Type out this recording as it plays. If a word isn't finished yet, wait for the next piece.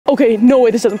Okay, no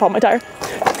way this doesn't pop my tire.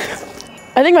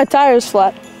 I think my tire is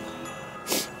flat.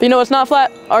 But you know what's not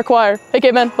flat? Our choir. Hey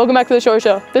cavemen, welcome back to the short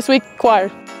show. This week, choir.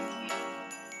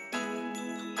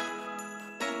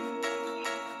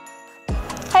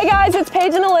 Hey guys, it's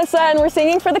Paige and Alyssa and we're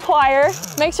singing for the choir.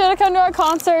 Make sure to come to our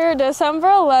concert December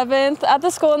 11th at the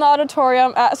school in the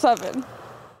auditorium at 7.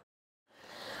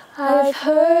 I've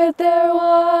heard there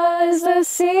was a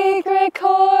secret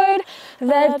chord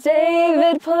that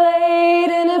David played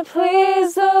and it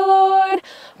pleased the Lord,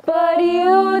 but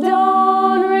you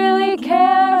don't really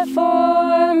care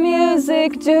for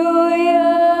music, do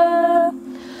ya?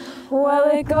 Well,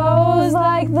 it goes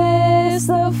like this: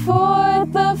 the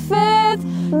fourth, the fifth,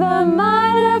 the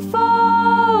minor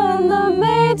fall, and the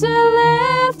major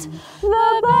lift,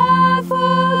 the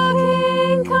baffled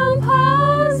king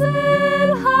composing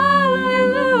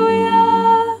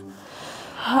hallelujah,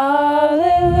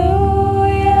 hallelujah,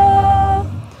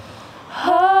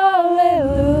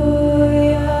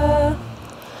 hallelujah,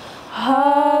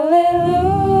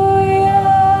 hallelujah,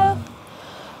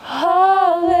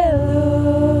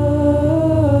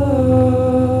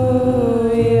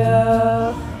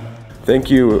 hallelujah. Thank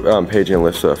you, Paige and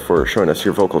Alyssa, for showing us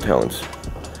your vocal talents.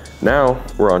 Now,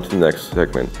 we're on to the next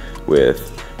segment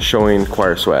with showing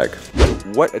choir swag.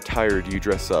 What attire do you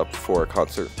dress up for a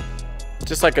concert?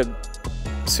 Just like a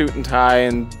suit and tie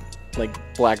and like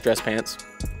black dress pants.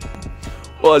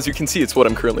 Well, as you can see, it's what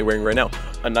I'm currently wearing right now.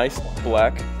 A nice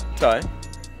black tie,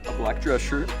 a black dress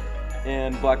shirt,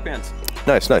 and black pants.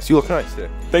 Nice, nice. You look nice today.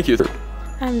 Thank you.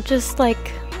 I'm just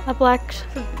like a black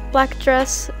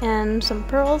dress and some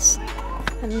pearls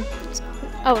and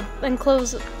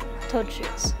closed-toed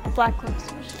shoes, black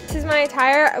closed shoes. This is my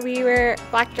attire. We wear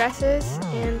black dresses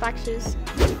and black shoes.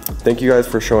 Thank you guys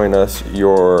for showing us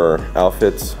your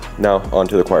outfits. Now, on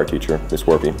to the choir teacher, Miss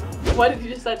Warby. Why did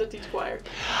you decide to teach choir?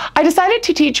 I decided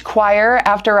to teach choir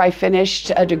after I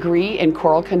finished a degree in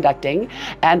choral conducting,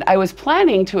 and I was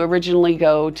planning to originally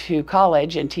go to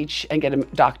college and teach and get a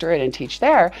doctorate and teach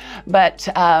there, but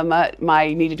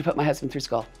I needed to put my husband through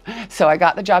school. So I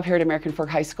got the job here at American Fork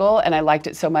High School, and I liked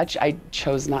it so much I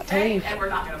chose not to leave. And we're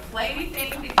not going to play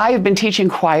anything. I have been teaching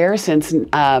choir since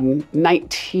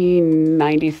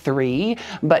 1993,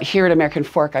 but here at American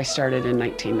Fork I started in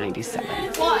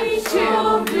 1997. 1,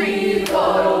 2, 3,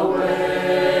 go away.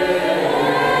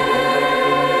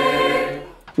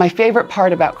 My favorite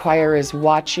part about choir is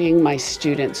watching my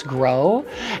students grow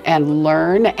and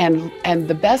learn, and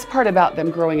the best part about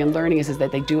them growing and learning is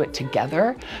that they do it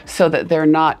together so that they're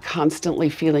not constantly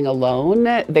feeling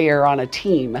alone. They are on a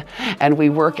team, and we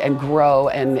work and grow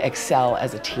and excel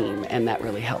as a team, and that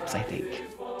really helps, I think.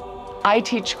 I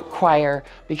teach choir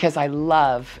because I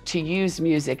love to use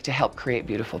music to help create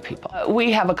beautiful people.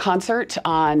 We have a concert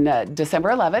on December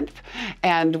 11th,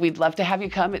 and we'd love to have you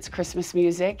come. It's Christmas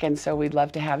music, and so we'd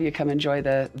love to have you come enjoy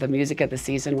the music of the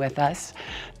season with us.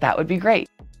 That would be great.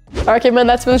 All right, cavemen,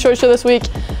 that's been the short show this week.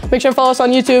 Make sure to follow us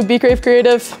on YouTube, Be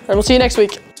Creative, and we'll see you next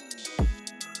week.